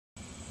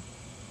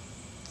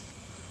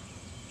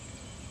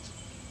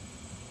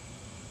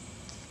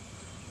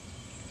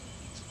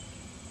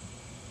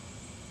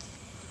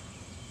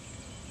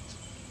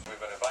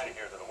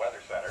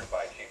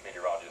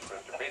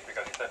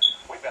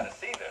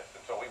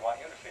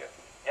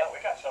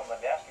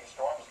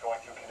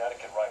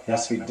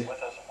Yes, we did.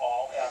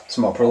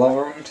 Some upper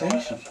level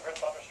rotation. Severe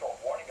thunderstorm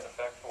warning in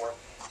effect for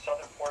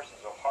southern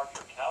portions of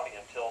Hartford County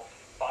until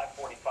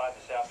 5:45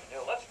 this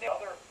afternoon. Let's see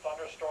another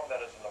thunderstorm that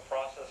is in the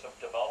process of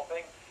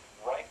developing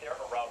right there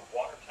around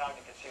Watertown.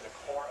 You can see the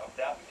core of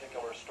that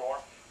particular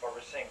storm where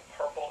we're seeing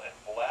purple and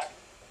black.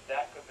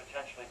 That could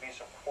potentially be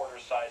some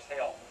quarter-sized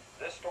hail.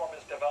 This storm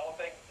is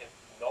developing.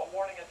 No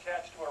warning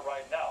attached to it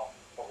right now,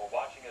 but we're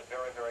watching it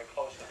very, very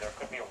closely. There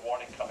could be a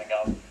warning coming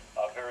out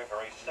very,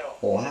 very soon.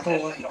 In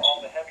addition to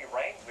all the heavy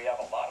rain, we have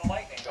a lot of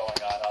lightning going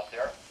on out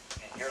there.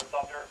 If you hear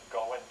thunder,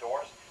 go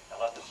indoors and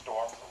let the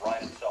storm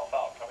ride itself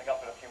out. Coming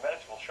up in a few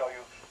minutes, we'll show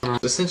you.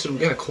 Essentially, we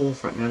got a cold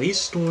front. Now, these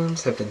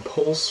storms have been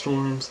pole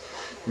storms,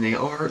 and they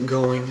are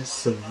going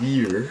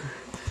severe.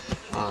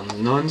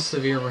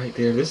 Non-severe right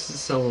there. This is the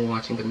cell we're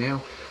watching, but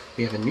now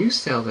we have a new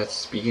cell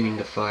that's beginning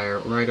to fire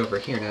right over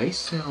here. Now, these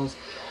cells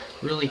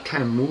really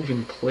kind of move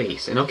in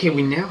place. And okay,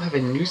 we now have a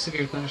new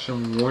severe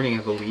thunderstorm warning,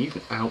 I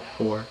believe, out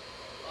for,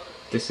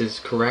 this is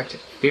correct,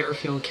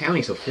 Fairfield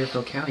County. So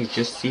Fairfield County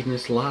just seen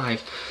this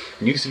live.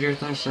 New severe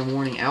thunderstorm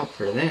warning out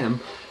for them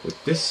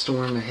with this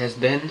storm that has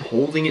been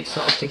holding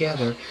itself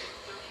together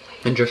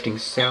and drifting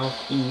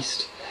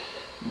southeast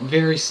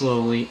very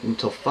slowly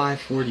until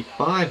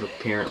 5:45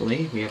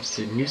 apparently. We have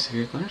a new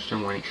severe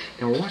thunderstorm warning.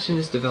 Now we're watching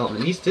this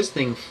development. This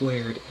thing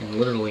flared in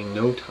literally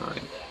no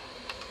time.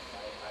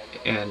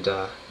 And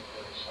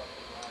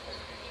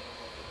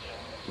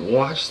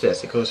watch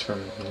this. It goes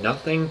from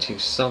nothing to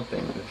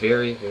something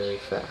very, very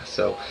fast.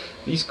 So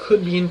these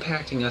could be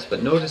impacting us,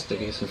 but notice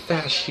there is some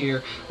fast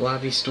shear. A lot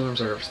of these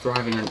storms are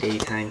thriving on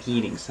daytime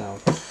heating, so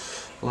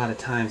a lot of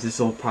times this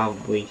will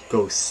probably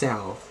go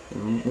south,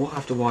 and we'll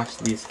have to watch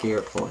these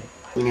carefully.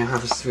 We now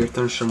have a severe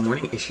thunderstorm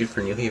warning issued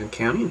for New Haven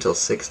County until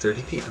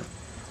 6:30 p.m.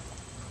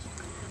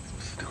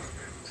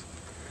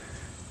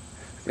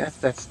 That's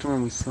that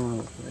storm we saw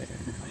over there.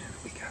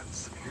 We got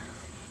severe.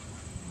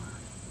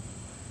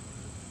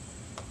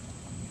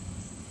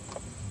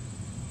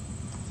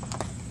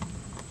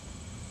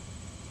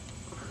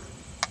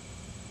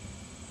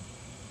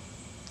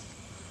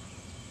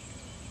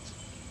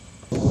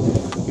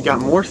 We got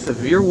more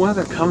severe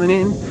weather coming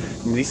in.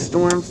 And these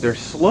storms, they're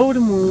slow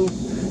to move.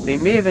 They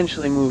may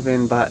eventually move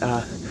in, but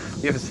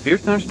we have a severe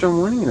thunderstorm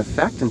warning in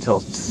effect until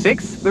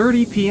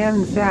 6:30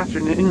 p.m. this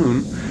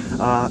afternoon.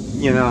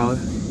 You know,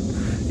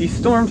 these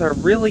storms are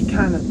really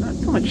kind of not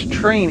so much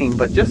training,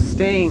 but just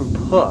staying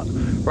put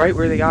right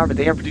where they are. But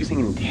they are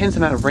producing an intense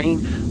amount of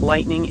rain,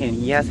 lightning, and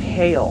yes,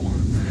 hail.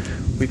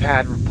 We've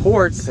had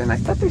reports, and I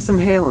thought there's some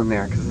hail in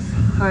there because it's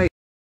high.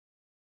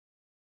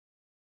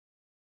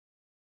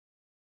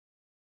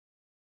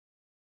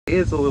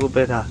 Is a little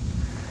bit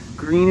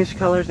greenish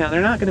colors. Now they're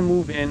not going to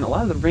move in. A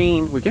lot of the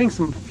rain, we're getting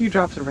some few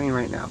drops of rain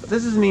right now, but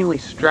this is mainly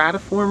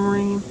stratiform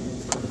rain.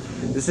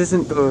 This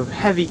isn't the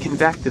heavy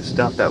convective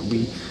stuff that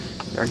we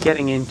are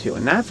getting into,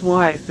 and that's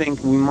why I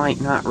think we might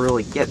not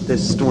really get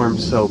this storm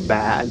so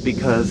bad,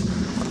 because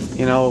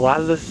you know, a lot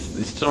of the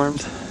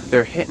storms,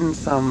 they're hitting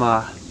some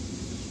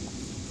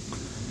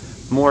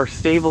more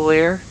stable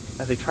air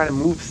as they try to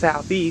move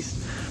southeast.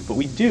 But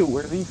we do,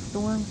 where these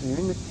storms are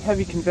in the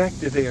heavy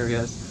convective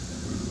areas,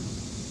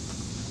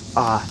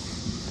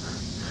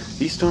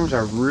 these storms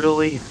are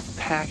really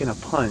packing a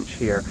punch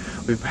here.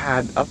 We've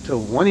had up to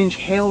 1-inch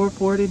hail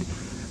reported,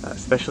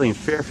 especially in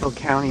Fairfield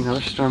County.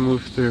 Another storm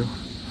moved through.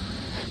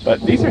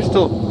 But these are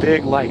still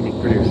big lightning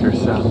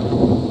producers, so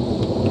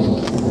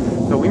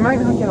we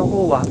might not get a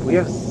whole lot. We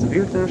have a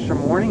severe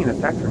thunderstorm warning in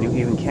effect for New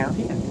Haven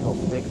County until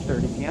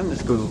 6:30 p.m.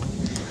 This goes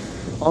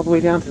all the way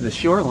down to the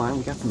shoreline.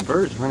 We got some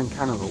birds running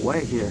kind of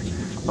away here,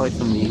 probably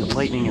from the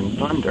lightning and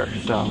thunder.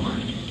 So.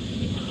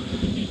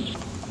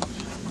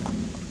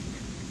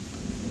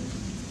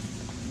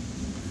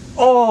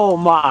 Oh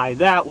my,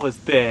 that was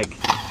big.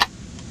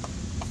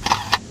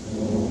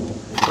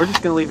 We're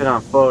just gonna leave it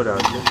on photo.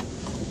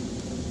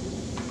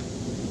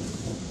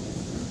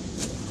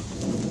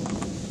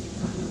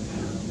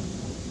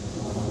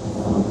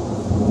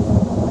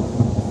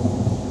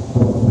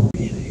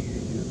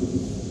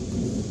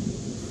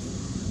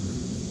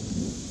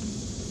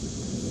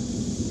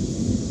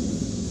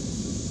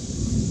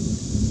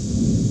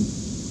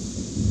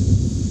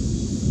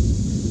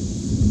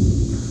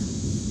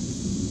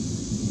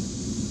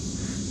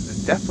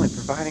 Definitely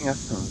providing us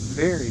some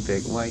very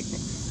big lightning.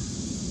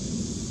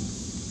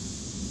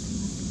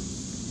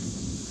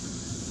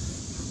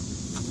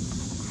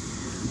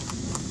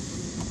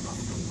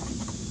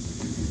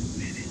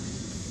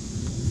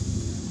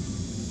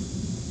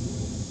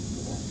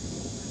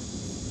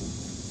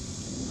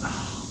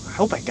 Oh, I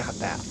hope I got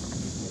that.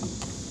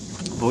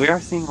 But we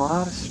are seeing a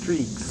lot of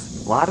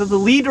streaks. A lot of the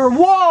leader.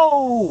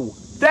 Whoa!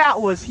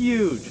 That was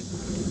huge!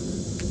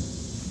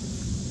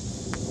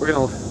 We're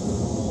gonna...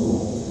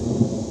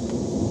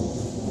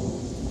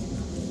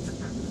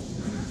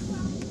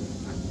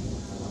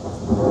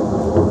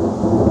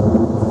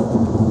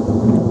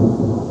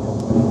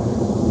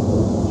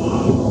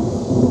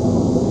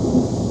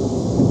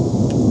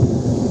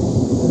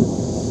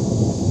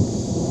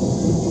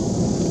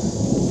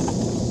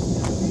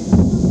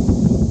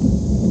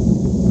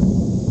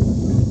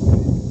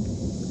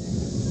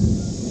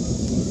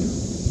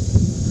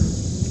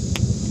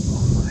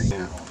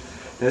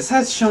 This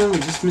has shown we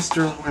just missed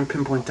earlier in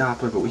pinpoint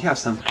Doppler, but we have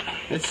some.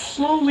 It's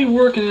slowly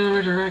working in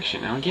our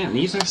direction. Now again,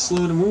 these are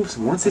slow to move,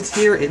 so once it's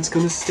here, it's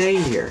going to stay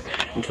here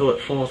until it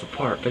falls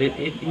apart. But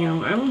you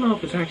know, I don't know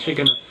if it's actually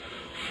going to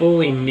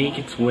fully make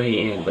its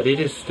way in, but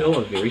it is still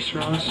a very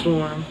strong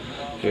storm,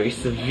 very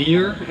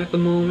severe at the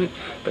moment.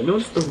 But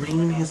notice the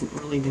rain hasn't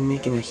really been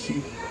making a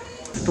huge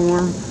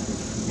storm.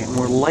 Get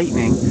more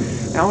lightning.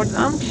 Now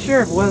I'm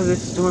sure whether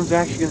this storm's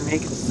actually going to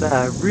make its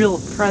real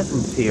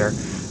presence here.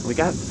 We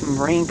got some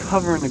rain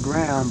covering the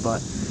ground,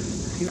 but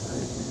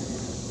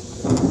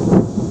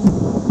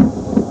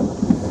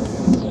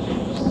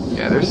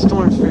yeah, there's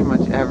storms pretty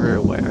much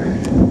everywhere.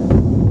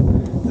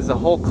 There's a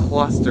whole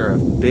cluster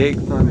of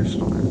big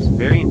thunderstorms,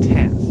 very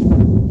intense.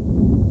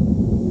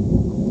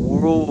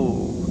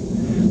 Whoa!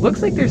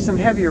 Looks like there's some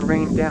heavier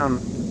rain down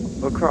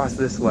across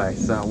this way,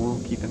 so we'll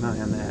keep an eye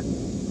on that.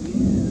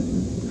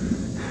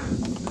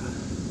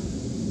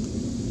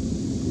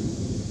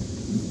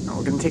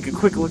 We're going to take a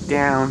quick look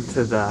down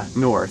to the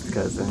north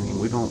because, I mean,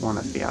 we don't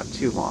want to be out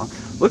too long.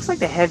 Looks like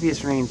the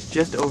heaviest rain's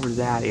just over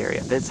that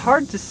area. It's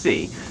hard to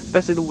see,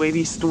 especially the way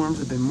these storms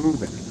have been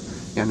moving.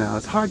 You know,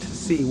 it's hard to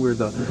see where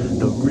the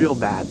real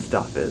bad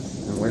stuff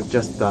is. And where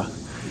just the,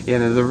 you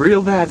know, the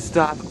real bad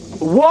stuff.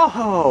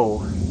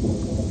 Whoa!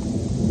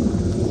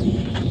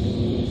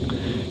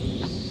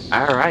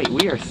 Alright,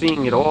 we are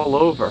seeing it all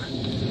over.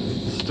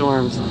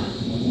 Storms.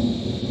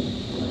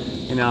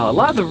 You know, a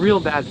lot of the real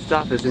bad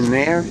stuff is in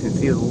there. You can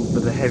see a little bit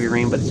of the heavy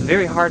rain, but it's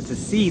very hard to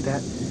see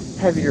that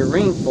heavier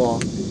rainfall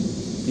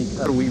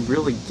because we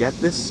really get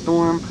this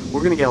storm.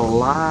 We're going to get a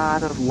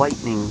lot of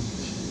lightning,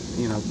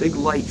 you know, big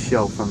light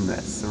show from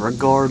this,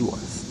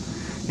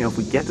 regardless. You know, if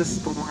we get the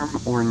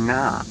storm or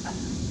not,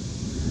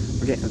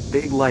 we're getting a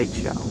big light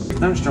show. The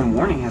thunderstorm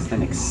warning has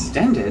been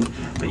extended,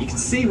 but you can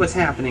see what's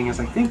happening is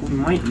I think we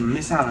might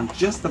miss out on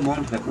just the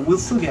brunt of it, but we'll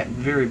still get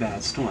very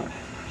bad storm.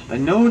 But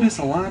notice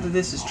a lot of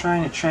this is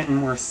trying to trend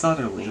more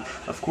southerly.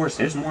 Of course,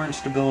 there's more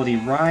instability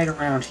right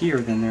around here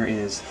than there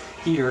is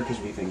here because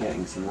we've been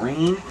getting some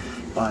rain.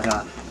 But,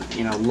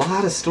 you know, a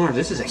lot of storms.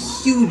 This is a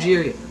huge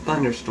area of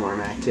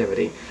thunderstorm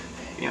activity.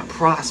 You know,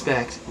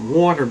 Prospect,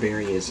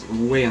 Waterbury is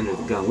way under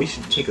the gun. We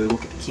should take a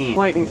look at the can.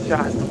 Lightning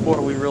shots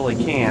before we really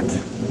can't.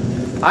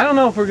 I don't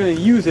know if we're going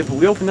to use it, but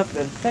we opened up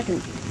the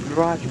second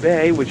garage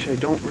bay, which I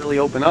don't really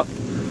open up.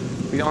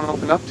 We don't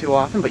open up too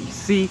often, but you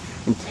see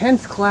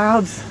intense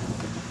clouds.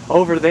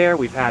 Over there,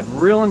 we've had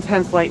real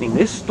intense lightning.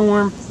 This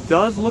storm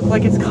does look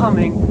like it's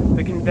coming.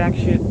 The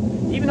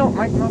convection, even though it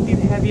might not be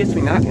the heaviest,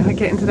 we're not going to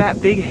get into that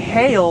big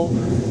hail.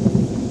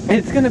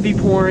 It's going to be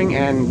pouring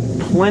and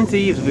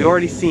plenty, as we've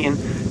already seen,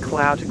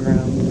 cloud to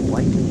ground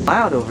lightning.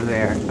 Cloud over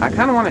there. I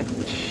kind of want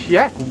to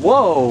check.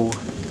 Whoa!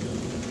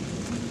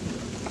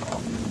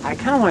 I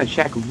kind of want to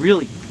check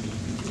really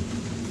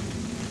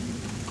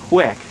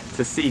quick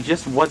to see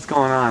just what's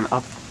going on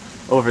up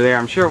over there.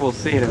 I'm sure we'll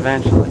see it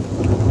eventually.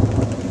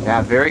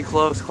 Yeah, very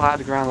close cloud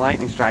to ground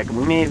lightning strike.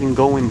 We may even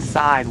go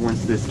inside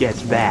once this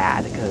gets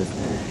bad because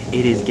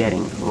it is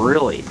getting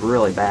really,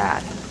 really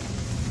bad.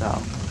 So,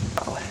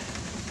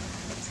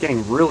 it's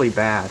getting really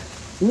bad.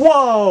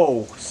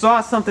 Whoa!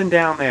 Saw something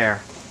down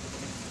there.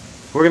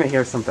 We're gonna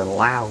hear something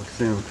loud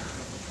soon.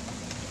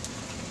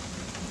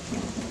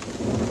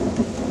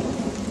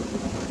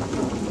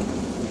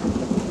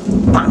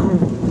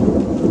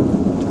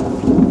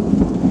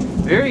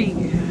 Very.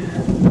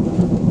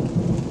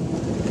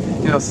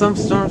 You know, some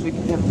storms we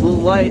can have a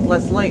little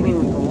less lightning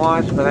we can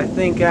watch, but I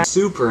think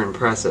super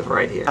impressive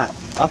right here.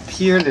 Up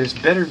here, there's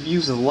better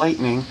views of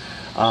lightning.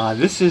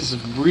 This is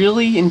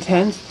really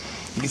intense.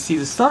 You can see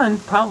the sun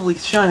probably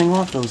shining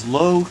off those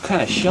low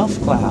kind of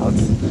shelf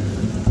clouds.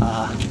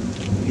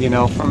 You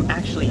know, from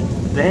actually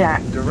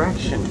that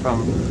direction,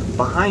 from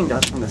behind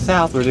us, from the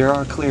south, where there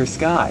are clear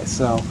skies.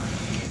 So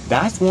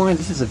that's why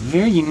this is a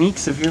very unique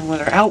severe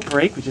weather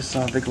outbreak. We just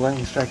saw a big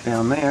lightning strike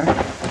down there.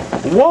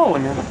 Whoa!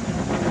 And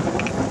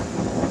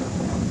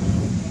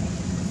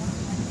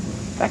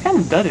that kind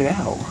of dudded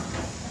out.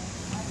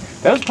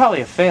 That was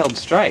probably a failed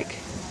strike.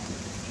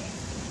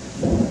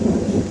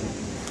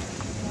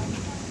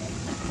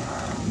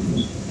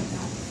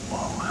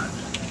 Whoa.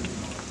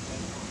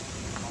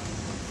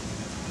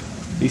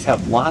 These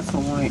have lots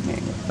of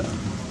lightning with them.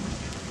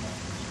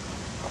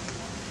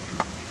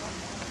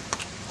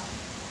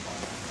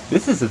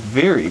 This is a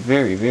very,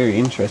 very, very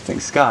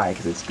interesting sky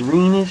because it's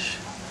greenish.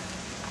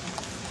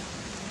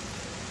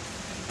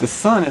 The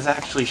sun is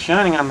actually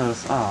shining on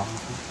those. Oh.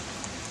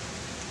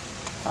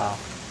 Wow.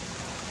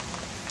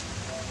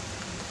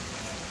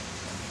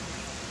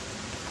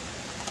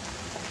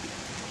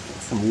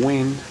 Some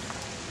wind.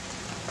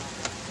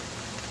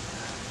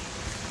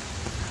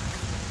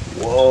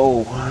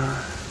 Whoa.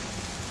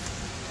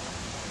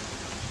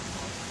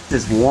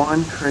 This is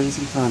one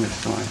crazy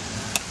thunderstorm.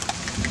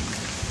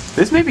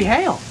 This may be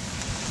hail.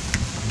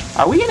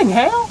 Are we getting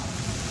hail?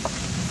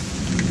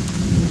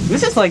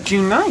 This is like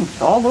June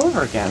 9th all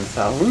over again,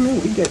 so who knew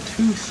we'd get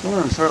two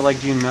storms sort of like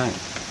June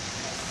 9th.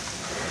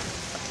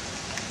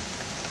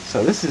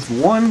 So this is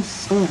one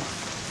storm.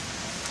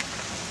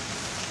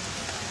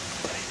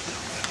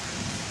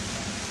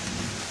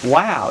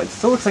 Wow, it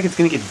still looks like it's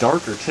going to get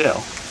darker too.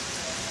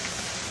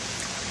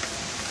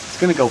 It's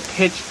going to go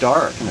pitch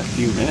dark in a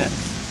few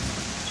minutes.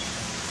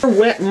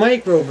 Wet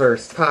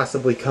microburst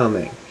possibly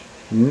coming.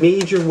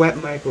 Major wet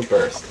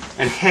microburst.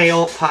 And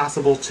hail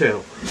possible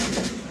too.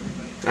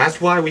 That's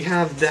why we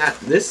have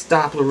this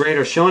Doppler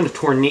radar showing a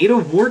tornado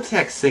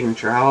vortex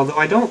signature, although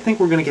I don't think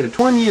we're going to get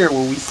one year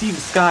where we see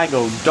the sky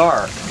go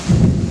dark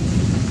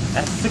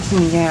at 6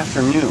 in the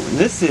afternoon.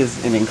 This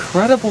is an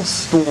incredible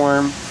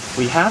storm.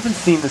 We haven't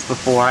seen this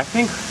before. I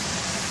think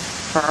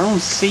for our own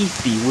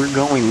safety, we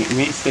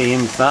may stay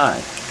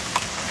inside.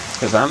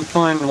 Because I'm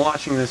fine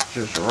watching this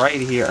just right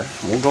here.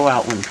 We'll go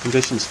out when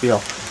conditions feel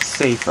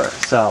safer.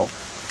 So,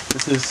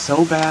 this is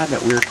so bad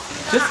that we're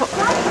just...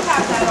 Why do you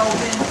have that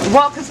open?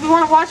 Well, because we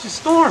want to watch the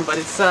storm, but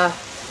it's, I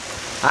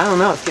don't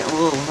know, it's getting a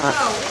little... No,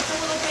 it's a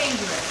little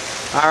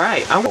dangerous.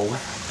 Alright,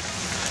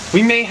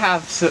 we may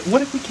have...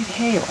 What if we get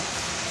hail?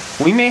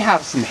 We may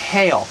have some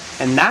hail,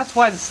 and that's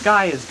why the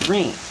sky is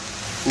green.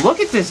 Look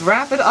at this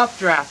rapid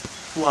updraft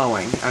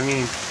flowing. I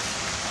mean,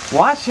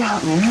 watch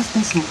out, man. There's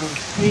been some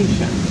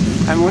rotation.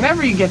 I mean,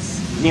 whenever you get,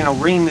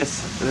 rain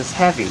this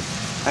heavy,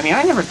 I mean,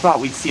 I never thought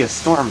we'd see a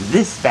storm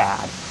this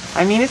bad.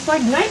 I mean, it's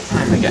like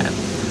nighttime again.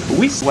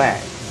 We sway.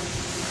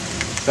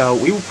 So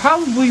we will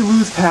probably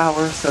lose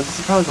power, so this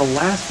is probably the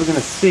last we're going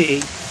to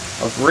see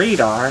of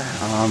radar.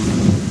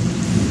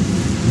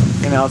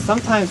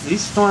 Sometimes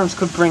these storms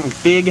could bring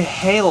big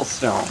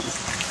hailstones.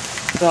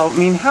 So, I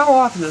mean, how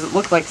often does it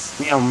look like,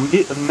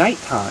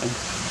 nighttime?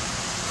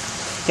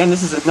 Again,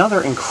 this is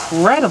another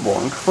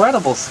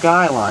incredible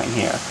skyline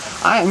here.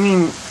 I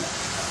mean,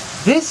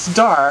 this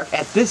dark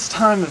at this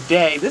time of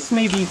day, this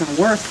may be even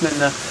worse than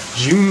the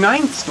June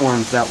 9th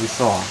storms that we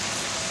saw.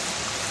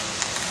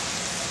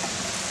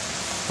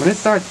 When it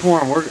starts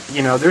pouring,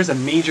 there's a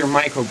major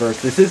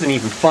microburst. This isn't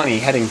even funny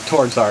heading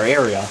towards our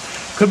area.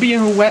 Could be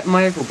a wet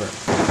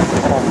microburst.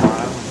 Oh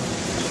my.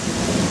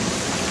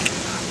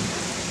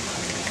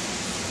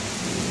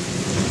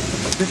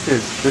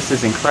 This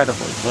is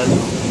incredibly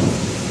pleasant.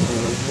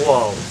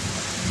 Whoa.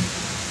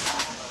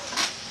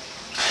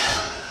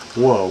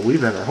 Whoa, we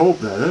better hope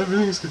that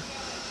everything's good.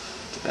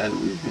 And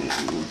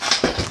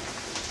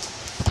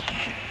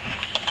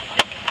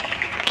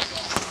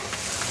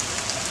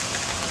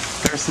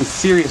there's some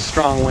serious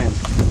strong winds.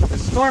 The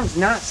storm's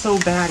not so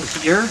bad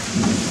here.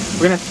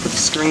 We're gonna have to put the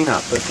screen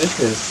up, but this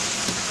is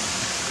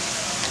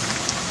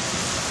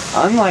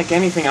unlike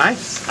anything I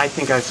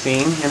think I've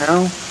seen,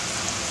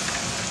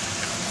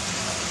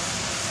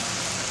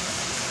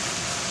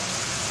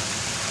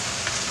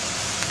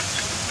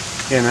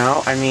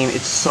 I mean,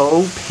 it's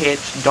so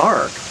pitch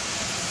dark.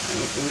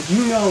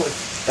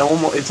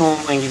 It's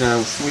only,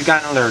 we've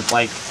got another,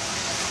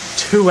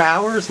 2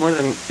 hours, more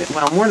than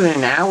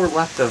an hour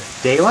left of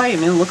daylight. I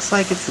mean, it looks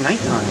like it's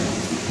nighttime.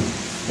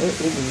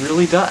 It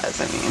really does,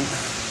 I mean.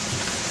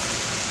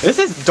 This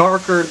is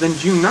darker than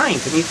June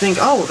 9th, and you think,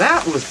 oh,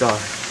 that was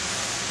dark.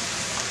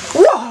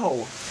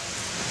 Whoa!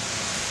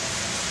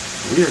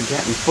 We are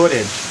getting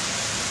footage.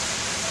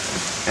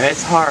 And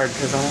it's hard,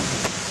 because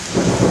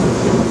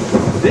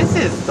this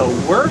is the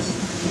worst.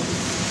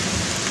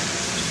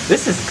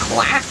 This is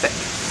classic.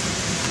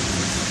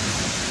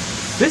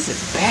 This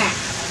is bad.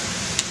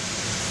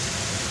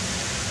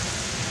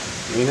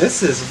 I mean,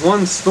 this is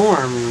one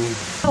storm.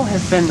 Hail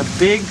has been the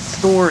big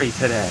story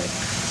today.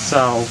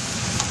 So,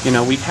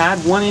 we've had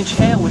 1 inch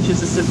hail, which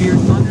is a severe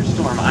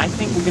thunderstorm. I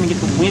think we're going to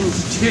get the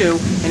winds too,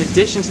 in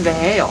addition to the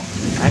hail.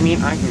 I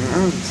mean, I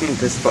haven't seen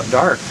this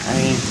dark. I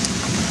mean,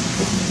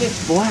 it's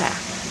pitch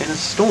black in a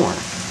storm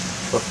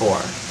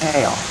before.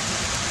 Hail.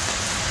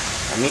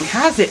 I mean,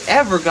 has it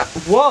ever got...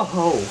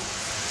 Whoa!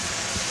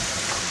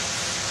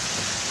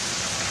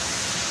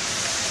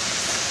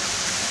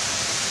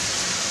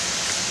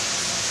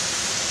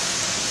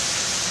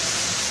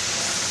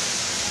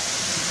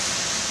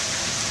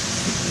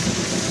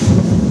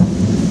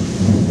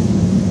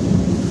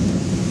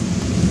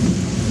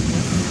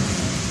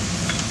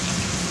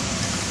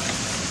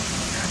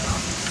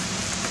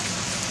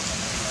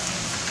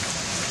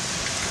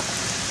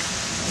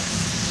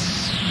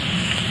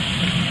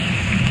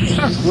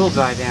 Storms will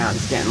die down,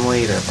 it's getting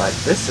later, but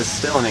this is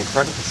still an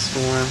incredible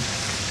storm.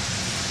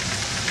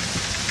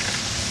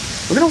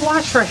 We're going to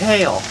watch for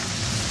hail.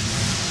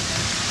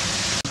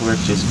 Where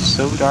it's just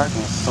so dark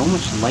and there's so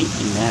much light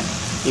in that,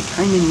 it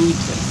kind of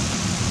needs it.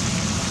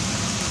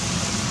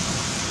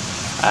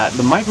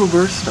 The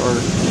microburst or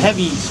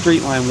heavy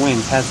straight line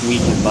winds has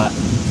weakened, but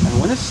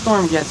when this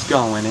storm gets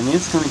going, and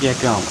it's going to get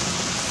going,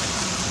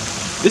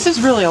 this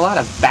is really a lot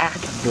of back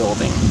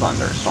building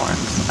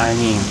thunderstorms. I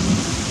mean,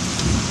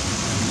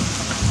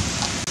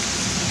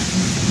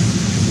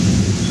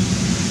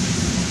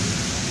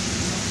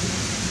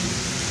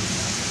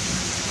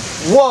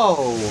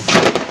 whoa!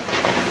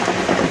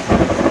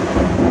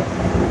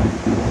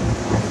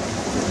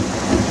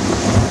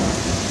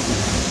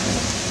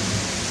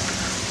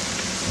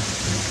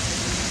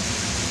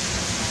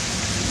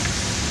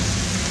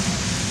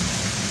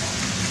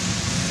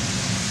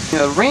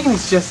 The rain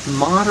is just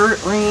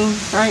moderate rain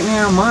right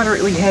now,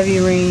 moderately heavy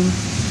rain.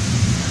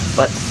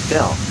 But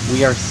still,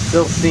 we are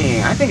still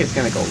seeing, I think it's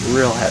going to go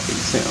real heavy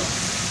soon.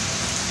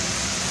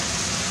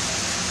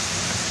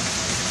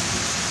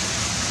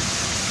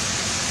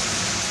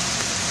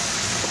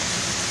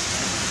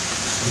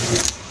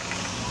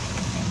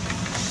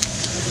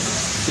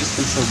 Just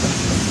been so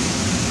bad.